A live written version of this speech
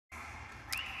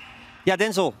Ja,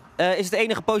 Denzel, is het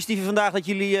enige positieve vandaag dat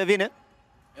jullie winnen?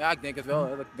 Ja, ik denk het wel.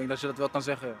 Hè. Ik denk dat je dat wel kan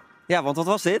zeggen. Ja, want wat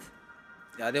was dit?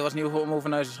 Ja, dit was niet om over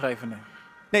naar huis te schrijven. Nee.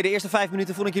 Nee, de eerste 5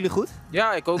 minuten vond ik jullie goed.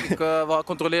 Ja, ik ook. We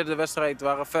controleerden de wedstrijd, we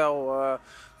waren fel,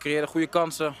 creëerden goede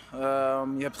kansen.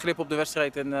 Je hebt grip op de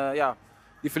wedstrijd en ja,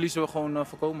 die verliezen we gewoon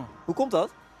voorkomen. Hoe komt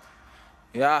dat?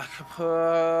 Ja,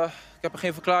 ik heb er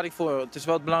geen verklaring voor. Het is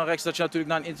wel het belangrijkste dat je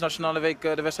natuurlijk na een internationale week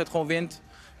de wedstrijd gewoon wint.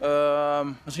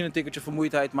 Misschien een tikkeltje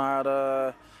vermoeidheid, maar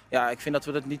ja, ik vind dat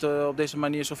we dat niet op deze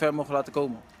manier zo ver mogen laten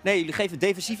komen. Nee, jullie geven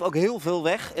defensief ook heel veel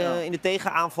weg in de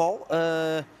tegenaanval.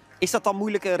 Is dat dan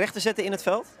moeilijk recht te zetten in het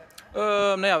veld?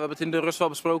 Nou ja, we hebben het in de rust wel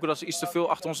besproken dat ze iets te veel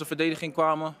achter onze verdediging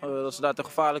kwamen. Dat ze daar te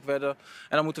gevaarlijk werden. En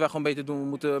dan moeten wij gewoon beter doen. We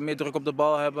moeten meer druk op de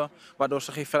bal hebben, waardoor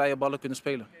ze geen vrije ballen kunnen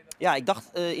spelen. Ja, ik dacht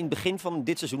in het begin van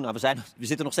dit seizoen, nou, we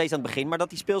zitten nog steeds aan het begin, maar dat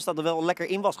die speelstijl er wel lekker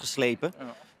in was geslepen. Ja.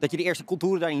 Dat je de eerste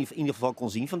contouren daar in ieder geval kon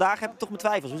zien. Vandaag heb ik toch mijn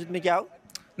twijfels. Hoe zit het met jou?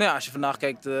 Nou ja, als je vandaag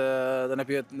kijkt,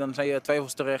 dan zijn je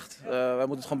twijfels terecht. Wij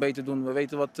moeten het gewoon beter doen. We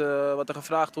weten wat er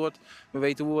gevraagd wordt. We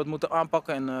weten hoe we het moeten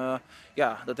aanpakken. En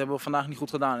ja, dat hebben we vandaag niet goed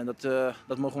gedaan. En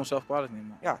dat mogen we onszelf kwalijk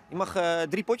nemen. Ja, je mag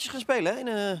 3 potjes gaan spelen hè?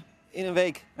 In een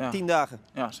week, ja. 10 dagen.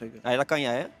 Ja, zeker. Ja, dat kan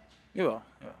jij hè? Jawel.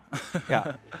 Ja.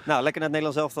 Ja. Nou, lekker naar het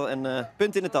Nederlands elftal en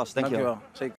punt in de tas. Dankjewel. Dankjewel,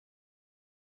 zeker.